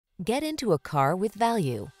Get into a car with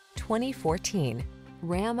value. 2014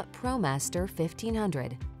 Ram ProMaster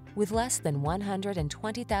 1500. With less than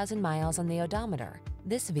 120,000 miles on the odometer,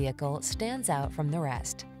 this vehicle stands out from the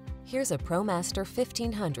rest. Here's a ProMaster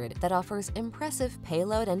 1500 that offers impressive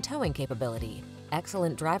payload and towing capability,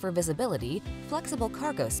 excellent driver visibility, flexible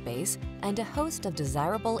cargo space, and a host of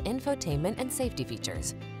desirable infotainment and safety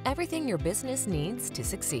features. Everything your business needs to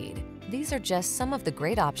succeed. These are just some of the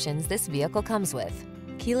great options this vehicle comes with: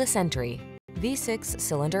 keyless entry, V6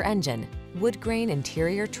 cylinder engine, wood grain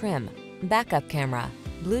interior trim, backup camera,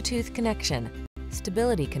 Bluetooth connection,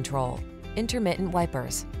 stability control, intermittent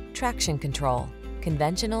wipers, traction control,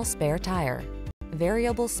 conventional spare tire,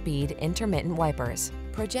 variable speed intermittent wipers.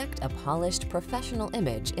 Project a polished professional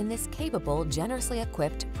image in this capable, generously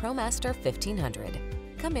equipped ProMaster 1500.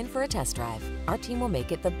 Come in for a test drive. Our team will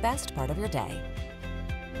make it the best part of your day.